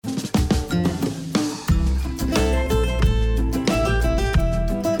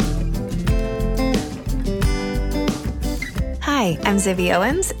I'm Zibby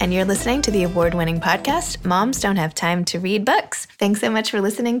Owens, and you're listening to the award-winning podcast, Moms Don't Have Time to Read Books. Thanks so much for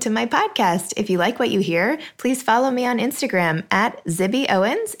listening to my podcast. If you like what you hear, please follow me on Instagram at Zibby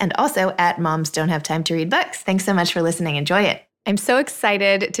Owens and also at Moms Don't Have Time to Read Books. Thanks so much for listening. Enjoy it. I'm so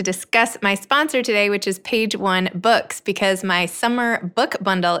excited to discuss my sponsor today, which is Page One Books, because my summer book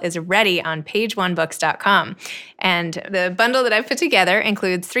bundle is ready on pageonebooks.com. And the bundle that I've put together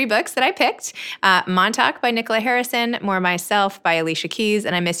includes 3 books that I picked, Montauk by Nicola Harrison, More Myself by Alicia Keys,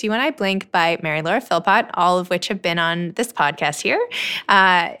 and I Miss You When I Blink by Mary Laura Philpott, all of which have been on this podcast here.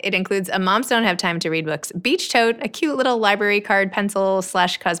 It includes a Moms Don't Have Time to Read Books beach tote, a cute little library card pencil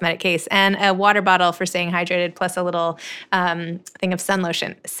 / cosmetic case, and a water bottle for staying hydrated, plus a little thing of sun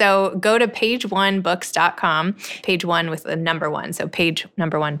lotion. So go to pageonebooks.com, page one with the number 1, so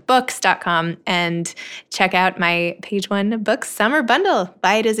pageonebooks.com, and check out my Page One Books summer bundle.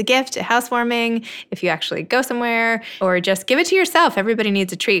 Buy it as a gift, a housewarming, if you actually go somewhere, or just give it to yourself. Everybody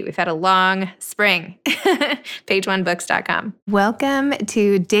needs a treat. We've had a long spring. pageonebooks.com. Welcome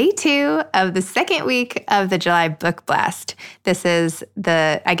to day 2 of the second week of the July Book Blast. This is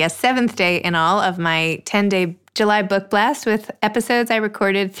the, 7th day in all of my 10-day July Book Blast with episodes I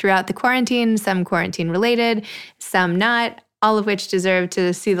recorded throughout the quarantine, some quarantine related, some not, all of which deserve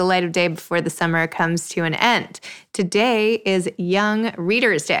to see the light of day before the summer comes to an end. Today is Young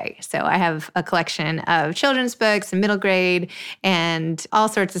Readers Day. So I have a collection of children's books and middle grade and all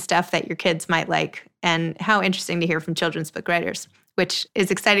sorts of stuff that your kids might like, and how interesting to hear from children's book writers, which is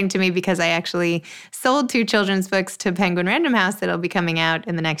exciting to me because I actually sold 2 children's books to Penguin Random House that'll be coming out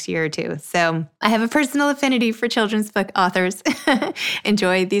in the next year or 2. So I have a personal affinity for children's book authors.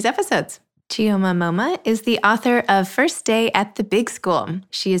 Enjoy these episodes. Chiomah Momah is the author of First Day at the Big School.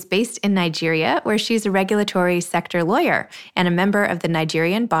 She is based in Nigeria, where she's a regulatory sector lawyer and a member of the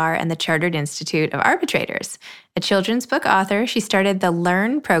Nigerian Bar and the Chartered Institute of Arbitrators. A children's book author, she started the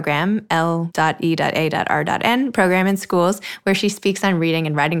LEARN program, L.E.A.R.N. program in schools, where she speaks on reading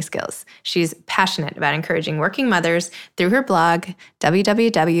and writing skills. She's passionate about encouraging working mothers through her blog,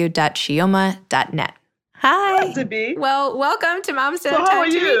 www.chiomah.net. Hi. Zibby. Well, welcome to Moms Don't Have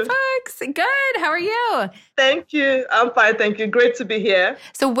Time to Read Books. Good. How are you? Thank you. I'm fine. Thank you. Great to be here.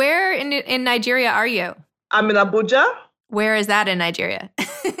 So where in Nigeria are you? I'm in Abuja. Where is that in Nigeria?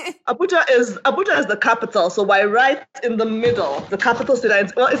 Abuja is the capital. So we're right in the middle. The capital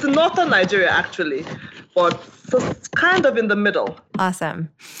city. Well, it's in northern Nigeria, actually. But it's kind of in the middle. Awesome.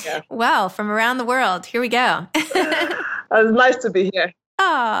 Yeah. Well, from around the world, here we go. It's nice to be here.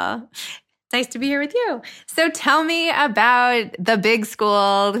 Oh, nice to be here with you. So tell me about the big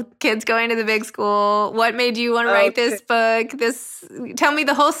school, kids going to the big school. What made you want to write this book? Tell me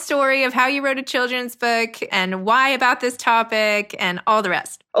the whole story of how you wrote a children's book and why about this topic and all the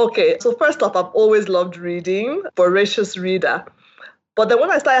rest. Okay, so first off, I've always loved reading, voracious reader. But then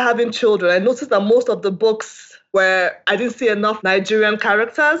when I started having children, I noticed that most of the books where I didn't see enough Nigerian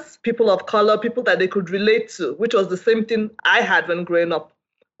characters, people of color, people that they could relate to, which was the same thing I had when growing up.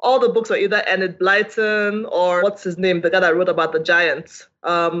 All the books were either Enid Blyton or what's his name, the guy that wrote about the giants.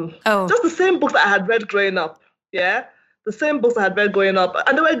 Just the same books that I had read growing up. Yeah, the same books I had read growing up.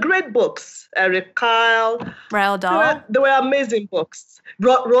 And they were great books. Eric Kyle. Roald Dahl. They were amazing books.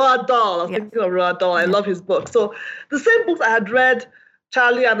 Roald Dahl. I was thinking of Roald Dahl. I love his books. So the same books I had read,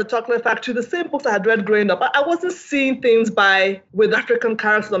 Charlie and the Chocolate Factory, the same books I had read growing up. I wasn't seeing things with African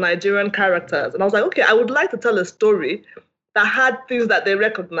characters or Nigerian characters. And I was like, okay, I would like to tell a story that had things that they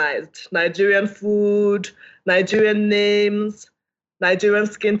recognized. Nigerian food, Nigerian names, Nigerian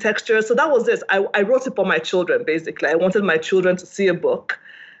skin texture. So that was this. I wrote it for my children, basically. I wanted my children to see a book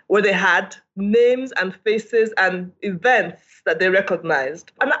where they had names and faces and events that they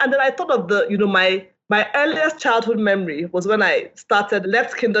recognized. And then I thought of my earliest childhood memory was when I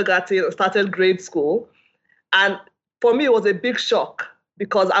left kindergarten and started grade school. And for me, it was a big shock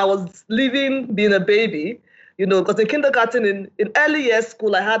because I was being a baby. Because in kindergarten, in early years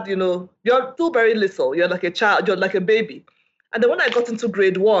school, I had, you're still very little. You're like a child, you're like a baby. And then when I got into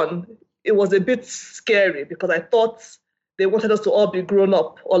grade 1, it was a bit scary because I thought they wanted us to all be grown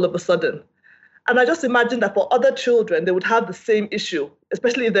up all of a sudden. And I just imagined that for other children, they would have the same issue,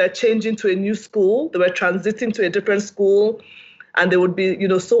 especially if they're changing to a new school, they were transiting to a different school, and they would be,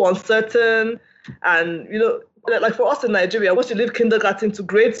 so uncertain. And, like for us in Nigeria, once you leave kindergarten to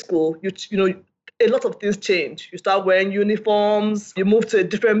grade school, a lot of things change. You start wearing uniforms, you move to a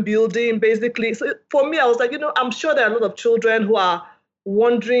different building, basically. So for me, I was like, I'm sure there are a lot of children who are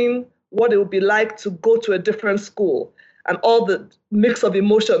wondering what it would be like to go to a different school and all the mix of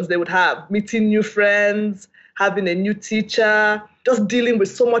emotions they would have, meeting new friends, having a new teacher, just dealing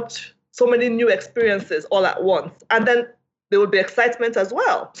with so many new experiences all at once. And then there would be excitement as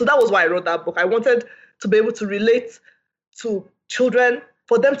well. So that was why I wrote that book. I wanted to be able to relate to children,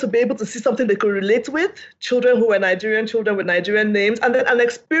 for them to be able to see something they could relate with, children who were Nigerian, children with Nigerian names, and then an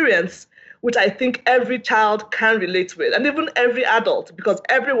experience which I think every child can relate with, and even every adult, because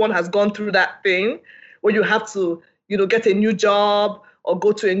everyone has gone through that thing where you have to, get a new job or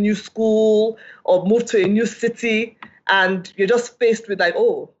go to a new school or move to a new city, and you're just faced with like,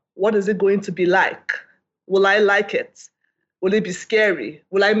 oh, what is it going to be like? Will I like it? Will it be scary?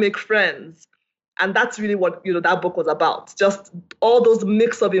 Will I make friends? And that's really what, that book was about. Just all those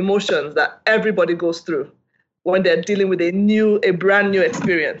mix of emotions that everybody goes through when they're dealing with a brand new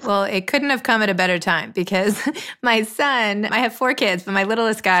experience. Well, it couldn't have come at a better time, because my son, I have 4 kids, but my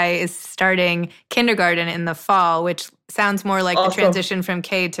littlest guy is starting kindergarten in the fall, which sounds more like the transition from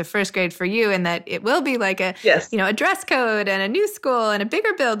K to first grade for you, in that it will be like a dress code and a new school and a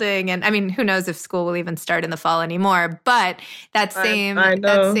bigger building. And I mean, who knows if school will even start in the fall anymore, but that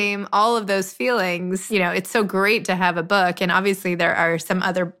same, all of those feelings, it's so great to have a book. And obviously there are some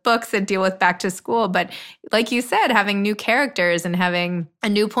other books that deal with back to school, but like you said, having new characters and having a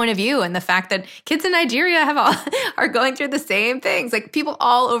new point of view, and the fact that kids in Nigeria are going through the same things, like people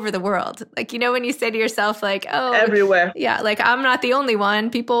all over the world. Like, when you say to yourself, like, oh, everywhere. Yeah, like I'm not the only one.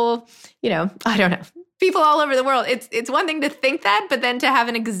 People, I don't know. People all over the world. It's one thing to think that, but then to have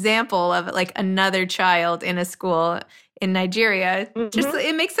an example of like another child in a school in Nigeria, just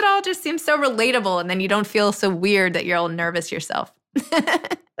it makes it all just seem so relatable, and then you don't feel so weird that you're all nervous yourself.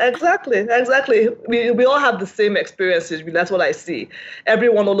 Exactly. We all have the same experiences. That's what I see.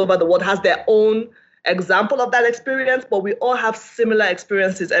 Everyone all over the world has their own example of that experience, but we all have similar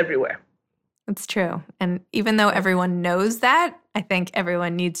experiences everywhere. It's true. And even though everyone knows that, I think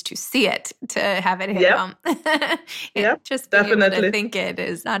everyone needs to see it to have it hit home. Just being able to think it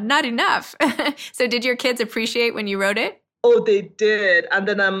is not enough. So did your kids appreciate when you wrote it? Oh, they did. And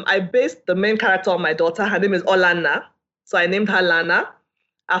then I based the main character on my daughter. Her name is Olanna. So I named her Lana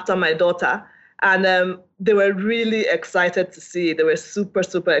after my daughter. And they were really excited to see it. They were super,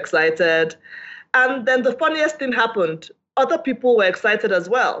 super excited. And then the funniest thing happened. Other people were excited as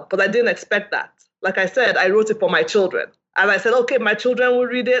well, but I didn't expect that. Like I said, I wrote it for my children. And I said, okay, my children will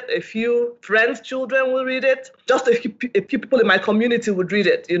read it. A few friends' children will read it. Just a few people in my community would read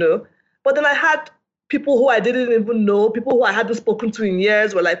it, But then I had people who I didn't even know, people who I hadn't spoken to in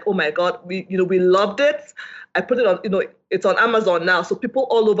years were like, oh my God, we loved it. I put it on, it's on Amazon now. So people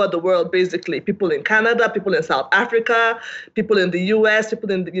all over the world, basically, people in Canada, people in South Africa, people in the US,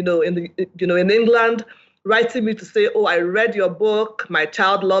 people in England, writing me to say, oh, I read your book, my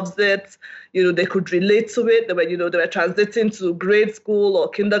child loves it. They could relate to it. They were transiting to grade school or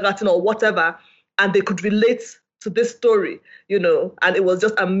kindergarten or whatever, and they could relate to this story, and it was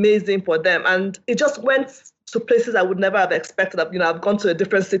just amazing for them. And it just went to places I would never have expected. I've gone to a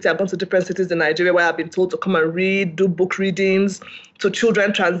different city. I've gone to different cities in Nigeria where I've been told to come and read, do book readings to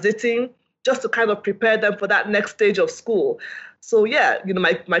children transiting, just to kind of prepare them for that next stage of school. So yeah,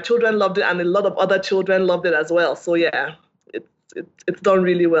 my children loved it, and a lot of other children loved it as well. So yeah, it's done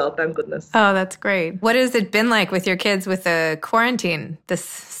really well, thank goodness. Oh, that's great. What has it been like with your kids with the quarantine this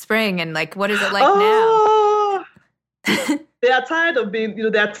spring, and like what is it like now? They are tired of being,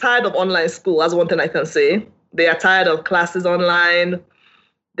 they're tired of online school. That's one thing I can say. They are tired of classes online.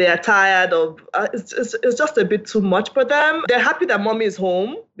 They are tired of, it's just a bit too much for them. They're happy that mommy is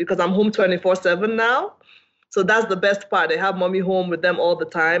home because I'm home 24/7 now. So that's the best part. They have mommy home with them all the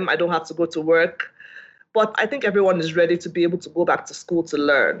time. I don't have to go to work. But I think everyone is ready to be able to go back to school to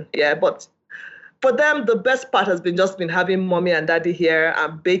learn. Yeah, but for them, the best part has been having mommy and daddy here.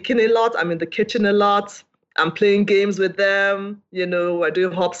 I'm baking a lot. I'm in the kitchen a lot. I'm playing games with them. We're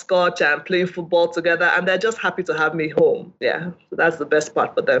doing hopscotch and playing football together. And they're just happy to have me home. Yeah, so that's the best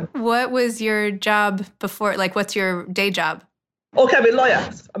part for them. What was your job before? Like, what's your day job? Okay, I'm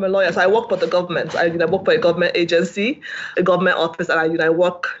a lawyer. So I work for the government. I work for a government agency, a government office, and I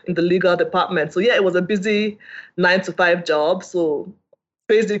work in the legal department. So yeah, it was a busy 9-to-5 job. So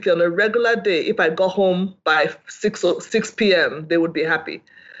basically on a regular day, if I got home by 6 p.m., they would be happy.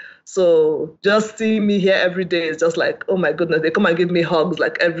 So just seeing me here every day is just like, oh my goodness, they come and give me hugs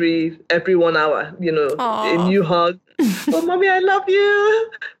like every 1 hour, a new hug. Oh, mommy, I love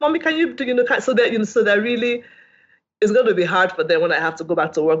you. Mommy, can you do, so they're really, it's going to be hard for them when I have to go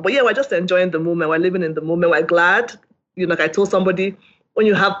back to work. But yeah, we're just enjoying the moment. We're living in the moment. We're glad. Like I told somebody, when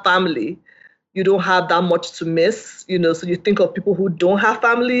you have family, you don't have that much to miss. So you think of people who don't have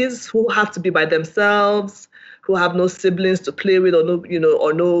families, who have to be by themselves, who have no siblings to play with, or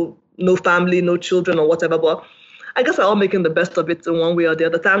no family, no children or whatever. But I guess we're all making the best of it in one way or the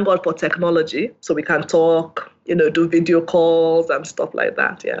other. Thank God for technology, so we can talk, do video calls and stuff like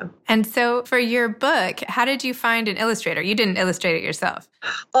that. Yeah. And so for your book, how did you find an illustrator? You didn't illustrate it yourself.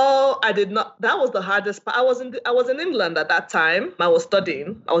 Oh, I did not. That was the hardest part. I was in England at that time. I was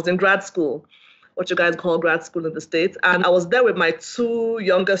studying. I was in grad school, what you guys call grad school in the States. And I was there with my two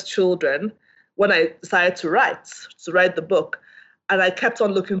youngest children when I decided to write the book. And I kept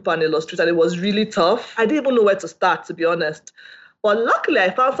on looking for an illustrator. It was really tough. I didn't even know where to start, to be honest. But luckily,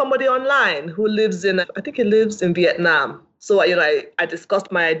 I found somebody online who lives in, I think he lives in Vietnam. So, I discussed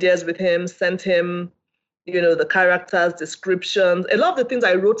my ideas with him, sent him, the characters, descriptions, a lot of the things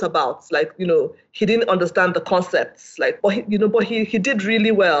I wrote about, like, he didn't understand the concepts, but he did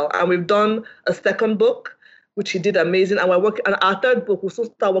really well. And we've done a second book, which he did amazing. And we're working on our third book. We'll still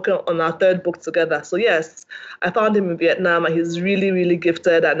start working on our third book together. So yes, I found him in Vietnam and he's really, really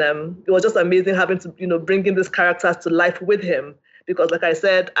gifted. And it was just amazing having to, bringing these characters to life with him. Because like I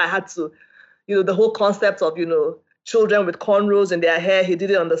said, I had to, the whole concept of, children with cornrows in their hair, he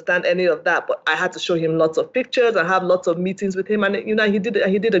didn't understand any of that. But I had to show him lots of pictures and have lots of meetings with him. And, he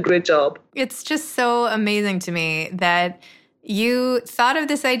did a great job. It's just so amazing to me that you thought of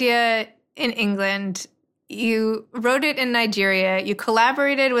this idea in England. You wrote it in Nigeria, you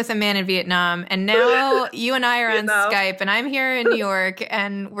collaborated with a man in Vietnam, and now you and I are on Skype, and I'm here in New York,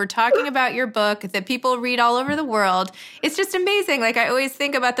 and we're talking about your book that people read all over the world. It's just amazing. Like, I always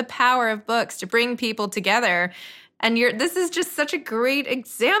think about the power of books to bring people together. And this is just such a great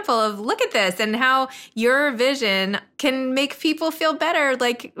example of, look at this, and how your vision can make people feel better,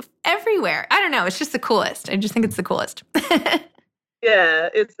 like, everywhere. I don't know. It's just the coolest. I just think it's the coolest. Yeah,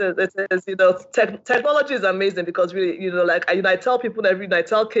 it is. Technology is amazing because really, I tell people every night, I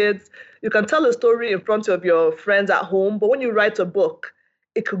tell kids, you can tell a story in front of your friends at home, but when you write a book,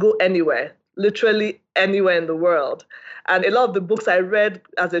 it could go anywhere, literally anywhere in the world. And a lot of the books I read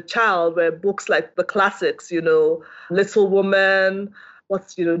as a child were books like the classics, Little Woman,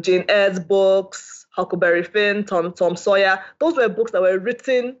 Jane Eyre's books, Huckleberry Finn, Tom Sawyer. Those were books that were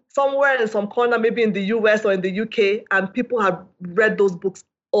written somewhere in some corner, maybe in the US or in the UK, and people have read those books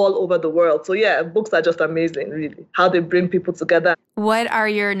all over the world. So yeah, books are just amazing, really, how they bring people together. What are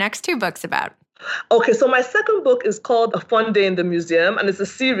your next two books about? Okay, so my second book is called A Fun Day in the Museum, and it's a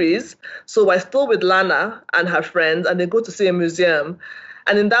series. So I still with Lana and her friends, and they go to see a museum.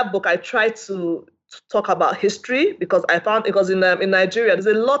 And in that book, I try to talk about history because in Nigeria, there's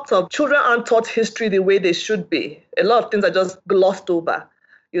a lot of children aren't taught history the way they should be. A lot of things are just glossed over.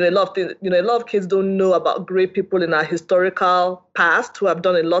 A lot of kids don't know about great people in our historical past who have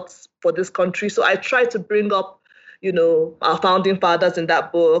done a lot for this country. So I try to bring up, our founding fathers in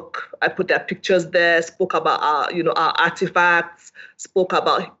that book. I put their pictures there, spoke about our artifacts, spoke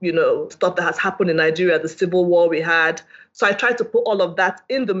about, stuff that has happened in Nigeria, the civil war we had. So I tried to put all of that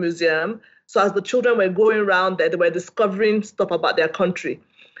in the museum. So as the children were going around there, they were discovering stuff about their country.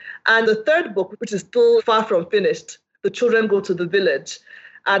 And the third book, which is still far from finished, the children go to the village.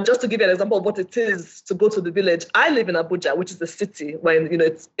 And just to give you an example of what it is to go to the village, I live in Abuja, which is a city where,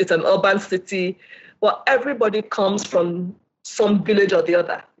 it's an urban city, but everybody comes from some village or the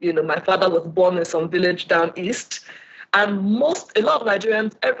other. My father was born in some village down east. And a lot of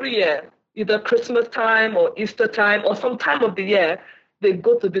Nigerians every year, either Christmas time or Easter time or some time of the year, they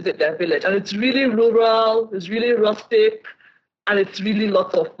go to visit their village. And it's really rural, it's really rustic, and it's really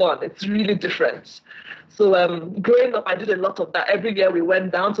lots of fun. It's really different. So growing up, I did a lot of that. Every year we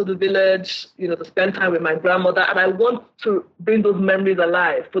went down to the village, to spend time with my grandmother. And I want to bring those memories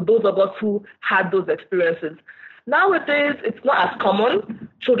alive for those of us who had those experiences. Nowadays, it's not as common.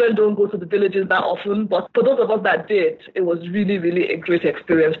 Children don't go to the villages that often. But for those of us that did, it was really, really a great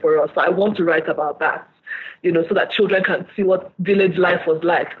experience for us. So I want to write about that, so that children can see what village life was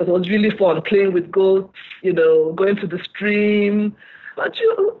like. Because it was really fun, playing with goats, going to the stream. But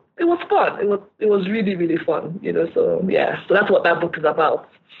it was fun. It was really, really fun, So yeah, so that's what that book is about.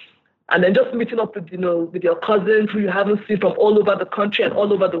 And then just meeting up with, with your cousins who you haven't seen from all over the country and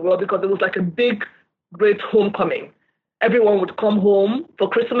all over the world, because it was like a big, great homecoming. Everyone would come home for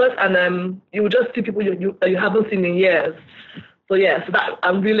Christmas, and you would just see people that you haven't seen in years. So yeah,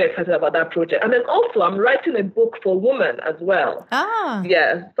 I'm really excited about that project. And then also I'm writing a book for women as well. Ah.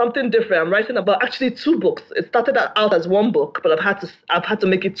 Yeah, something different. I'm writing about actually two books. It started out as one book, but I've had to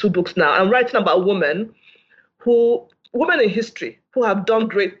make it two books now. I'm writing about women in history who have done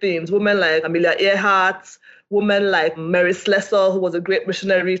great things. Women like Amelia Earhart, women like Mary Slessor, who was a great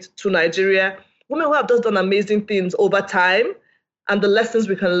missionary to Nigeria. Women who have just done amazing things over time, and the lessons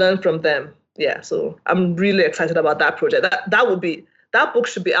we can learn from them. Yeah, so I'm really excited about that project. That would be that book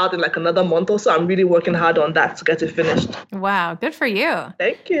should be out in like another month or so. I'm really working hard on that to get it finished. Wow, good for you.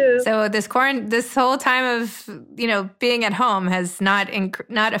 Thank you. So this whole time of, being at home has not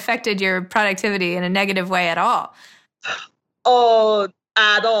affected your productivity in a negative way at all. Oh,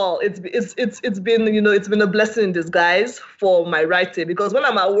 at all. It's been, it's been a blessing in disguise for my writing, because when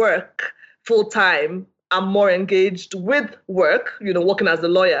I'm at work full time, I'm more engaged with work, working as a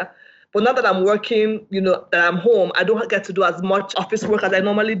lawyer. But now that I'm working, that I'm home, I don't get to do as much office work as I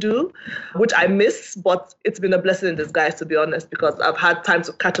normally do, which I miss. But it's been a blessing in disguise, to be honest, because I've had time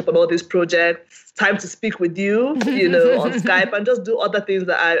to catch up on all these projects, time to speak with you, on Skype, and just do other things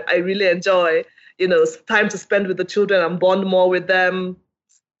that I really enjoy. Time to spend with the children and bond more with them,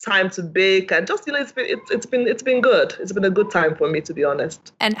 time to bake, and just, it's been good. It's been a good time for me, to be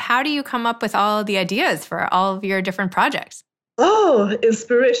honest. And how do you come up with all the ideas for all of your different projects? Oh,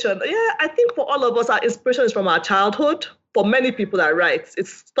 inspiration. Yeah, I think for all of us, our inspiration is from our childhood. For many people that write,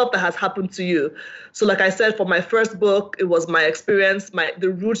 it's stuff that has happened to you. So like I said, for my first book, it was my experience, the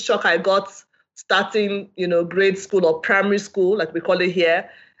root shock I got starting, grade school or primary school, like we call it here,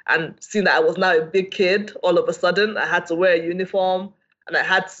 and seeing that I was now a big kid. All of a sudden, I had to wear a uniform, and I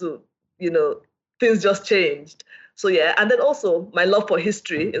had to, things just changed. So yeah, and then also my love for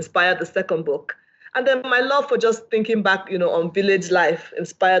history inspired the second book. And then my love for just thinking back, on village life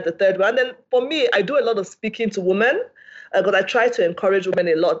inspired the third one. And then for me, I do a lot of speaking to women, because I try to encourage women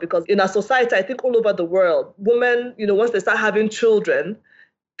a lot, because in our society, I think all over the world, women, once they start having children,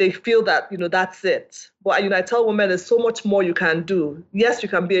 they feel that, that's it. But, I tell women there's so much more you can do. Yes, you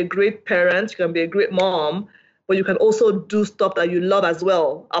can be a great parent, you can be a great mom, but you can also do stuff that you love as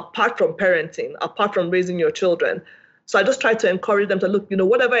well, apart from parenting, apart from raising your children. So I just try to encourage them to look,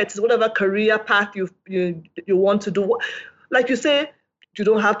 whatever it is, whatever career path you want to do. Like you say, you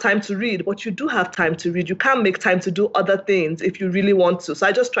don't have time to read, but you do have time to read. You can make time to do other things if you really want to. So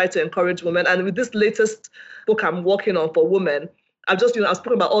I just try to encourage women. And with this latest book I'm working on for women, I've just, I've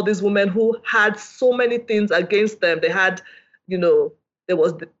spoken about all these women who had so many things against them. They had, there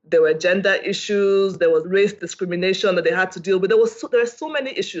were gender issues, there was race discrimination that they had to deal with. There were so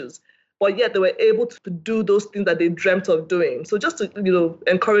many issues. But yet they were able to do those things that they dreamt of doing. So just to,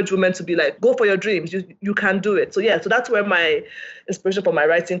 encourage women to be like, go for your dreams. You can do it. So yeah, so that's where my inspiration for my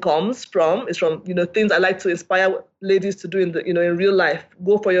writing comes from. It's from, things I like to inspire ladies to do in real life.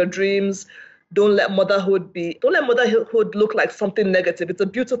 Go for your dreams. Don't let motherhood look like something negative. It's a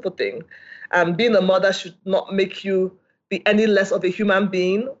beautiful thing. Being a mother should not make you be any less of a human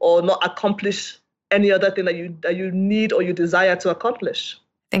being or not accomplish any other thing that you need or you desire to accomplish.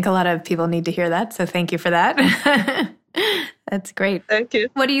 I think a lot of people need to hear that, so thank you for that. That's great. Thank you.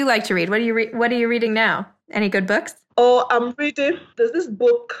 What do you like to read? What are you reading now? Any good books? Oh, I'm reading. There's this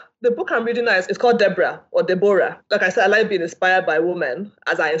book. The book I'm reading now is called Deborah. Like I said, I like being inspired by women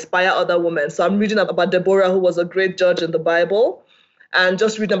as I inspire other women. So I'm reading about Deborah, who was a great judge in the Bible, and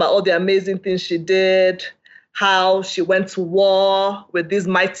just reading about all the amazing things she did, how she went to war with these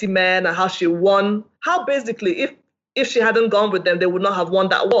mighty men, and how she won. How basically, if she hadn't gone with them, they would not have won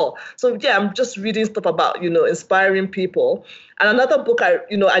that war. So yeah, I'm just reading stuff about, inspiring people. And another book I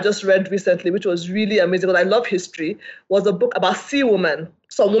just read recently, which was really amazing, because I love history, was a book about sea women,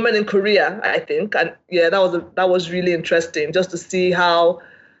 some women in Korea, I think. And yeah, that was really interesting, just to see how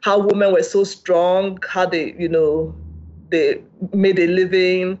women were so strong, how they made a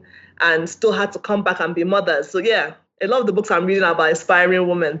living and still had to come back and be mothers. So yeah, a lot of the books I'm reading are about inspiring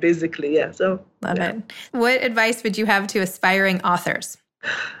women, basically. Yeah. So love it. What advice would you have to aspiring authors?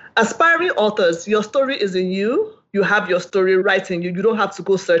 Aspiring authors, your story is in you. You have your story right in you. You don't have to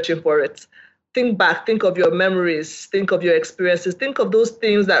go searching for it. Think back, think of your memories, think of your experiences, think of those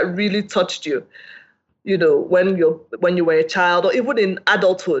things that really touched you, when you were a child or even in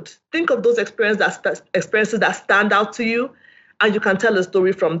adulthood. Think of those experiences that stand out to you. And you can tell a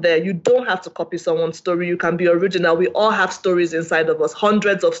story from there. You don't have to copy someone's story. You can be original. We all have stories inside of us,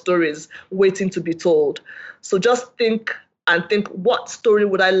 hundreds of stories waiting to be told. So just think, what story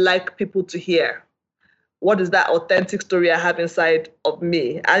would I like people to hear? What is that authentic story I have inside of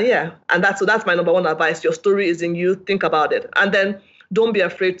me? And that's my number one advice. Your story is in you. Think about it. And then don't be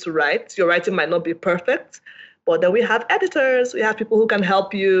afraid to write. Your writing might not be perfect, but then we have editors. We have people who can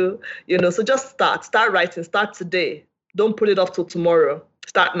help you, so just start writing, start today. Don't put it off till tomorrow.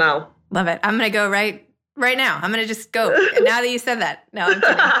 Start now. Love it. I'm going to go right now. I'm going to just go. Now that you said that. No, I'm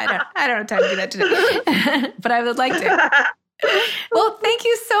kidding. I don't have time to do that today. But I would like to. Well, thank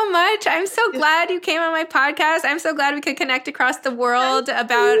you so much. I'm so glad you came on my podcast. I'm so glad we could connect across the world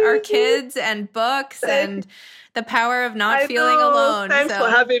about our kids and books and the power of not feeling alone. Thanks for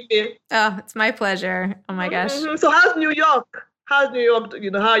having me. Oh, it's my pleasure. Oh my gosh. So how's New York? How's New York?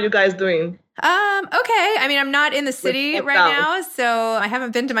 How are you guys doing? Okay. I mean, I'm not in the city right now, so I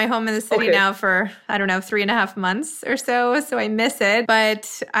haven't been to my home in the city now for, 3.5 months or so I miss it.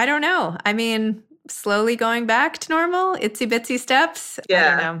 But I don't know. I mean, slowly going back to normal, itsy bitsy steps. Yeah. I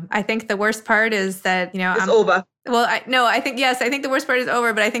don't know. I think the worst part is that, it's over. Well, I think the worst part is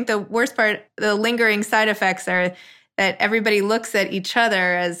over, but I think the worst part, the lingering side effects are that everybody looks at each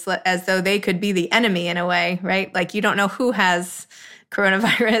other as though they could be the enemy in a way, right? Like you don't know who has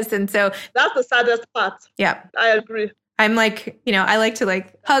coronavirus. And so that's the saddest part. Yeah. I agree. I'm like, I like to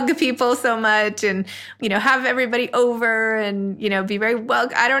hug people so much and, have everybody over and, be very well.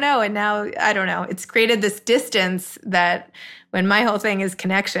 I don't know. And now, I don't know. It's created this distance that when my whole thing is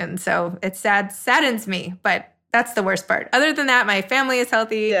connection. So it saddens me, but that's the worst part. Other than that, my family is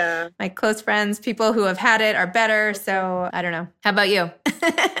healthy. Yeah. My close friends, people who have had it are better. So I don't know. How about you?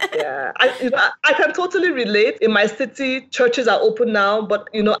 Yeah, I can totally relate. In my city, churches are open now, but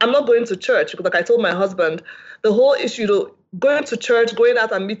I'm not going to church because, like I told my husband, the whole issue, going to church, going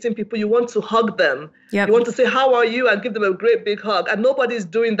out and meeting people, you want to hug them. Yep. You want to say, how are you? And give them a great big hug. And nobody's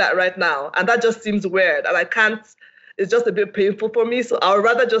doing that right now. And that just seems weird. And I can't, it's just a bit painful for me. So I would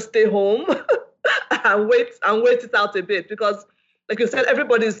rather just stay home and wait it out a bit because, like you said,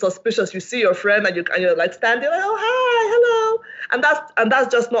 everybody is suspicious. You see your friend and you're like standing like, oh hi, hello, and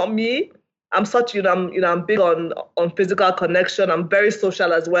that's just not me. I'm such I'm big on physical connection. I'm very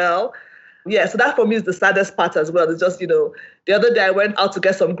social as well. Yeah, so that for me is the saddest part as well. It's just the other day I went out to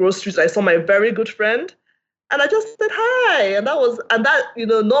get some groceries. I saw my very good friend, and I just said hi, and that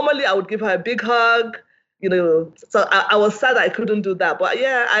normally I would give her a big hug. So I was sad I couldn't do that, but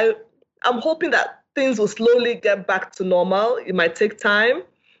yeah, I'm hoping that things will slowly get back to normal. It might take time.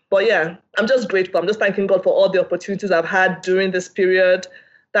 But yeah, I'm just grateful. I'm just thanking God for all the opportunities I've had during this period.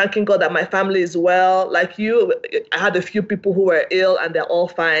 Thanking God that my family is well. Like you, I had a few people who were ill and they're all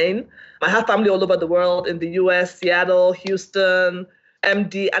fine. I have family all over the world, in the US, Seattle, Houston,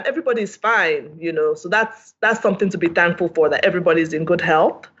 MD, and everybody's fine, So that's something to be thankful for, that everybody's in good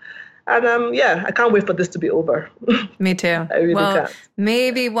health. And I can't wait for this to be over. Me too. I really can't.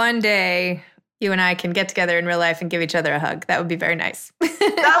 Maybe one day you and I can get together in real life and give each other a hug. That would be very nice.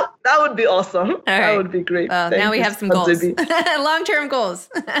 that would be awesome. All right. That would be great. Well, now we have some goals. Long-term goals.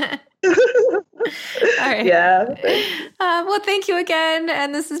 All right. Yeah. Well, thank you again.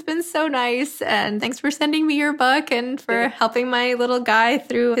 And this has been so nice. And thanks for sending me your book and for helping my little guy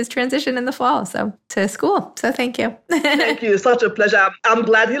through his transition in the fall to school. So thank you. Thank you. Such a pleasure. I'm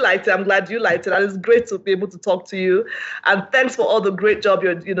glad he liked it. I'm glad you liked it. And it's great to be able to talk to you. And thanks for all the great job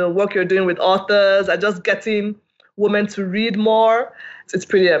work you're doing with authors and just getting women to read more. It's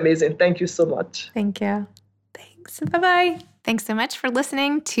pretty amazing. Thank you so much. Thank you. Thanks. Bye-bye. Thanks so much for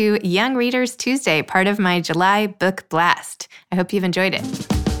listening to Young Readers Tuesday, part of my July book blast. I hope you've enjoyed it.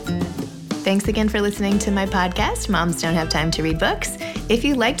 Thanks again for listening to my podcast, Moms Don't Have Time to Read Books. If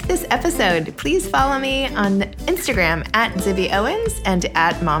you liked this episode, please follow me on Instagram at Zibby Owens and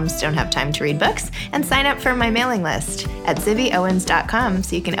at Moms Don't Have Time to Read Books, and sign up for my mailing list at zibbyowens.com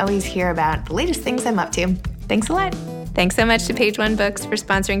so you can always hear about the latest things I'm up to. Thanks a lot. Thanks so much to Page One Books for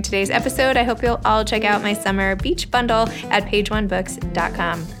sponsoring today's episode. I hope you'll all check out my summer beach bundle at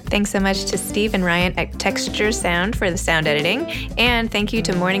pageonebooks.com. Thanks so much to Steve and Ryan at Texture Sound for the sound editing. And thank you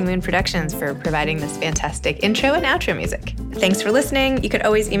to Morning Moon Productions for providing this fantastic intro and outro music. Thanks for listening. You could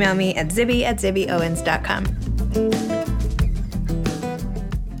always email me at zibby@zibbyowens.com.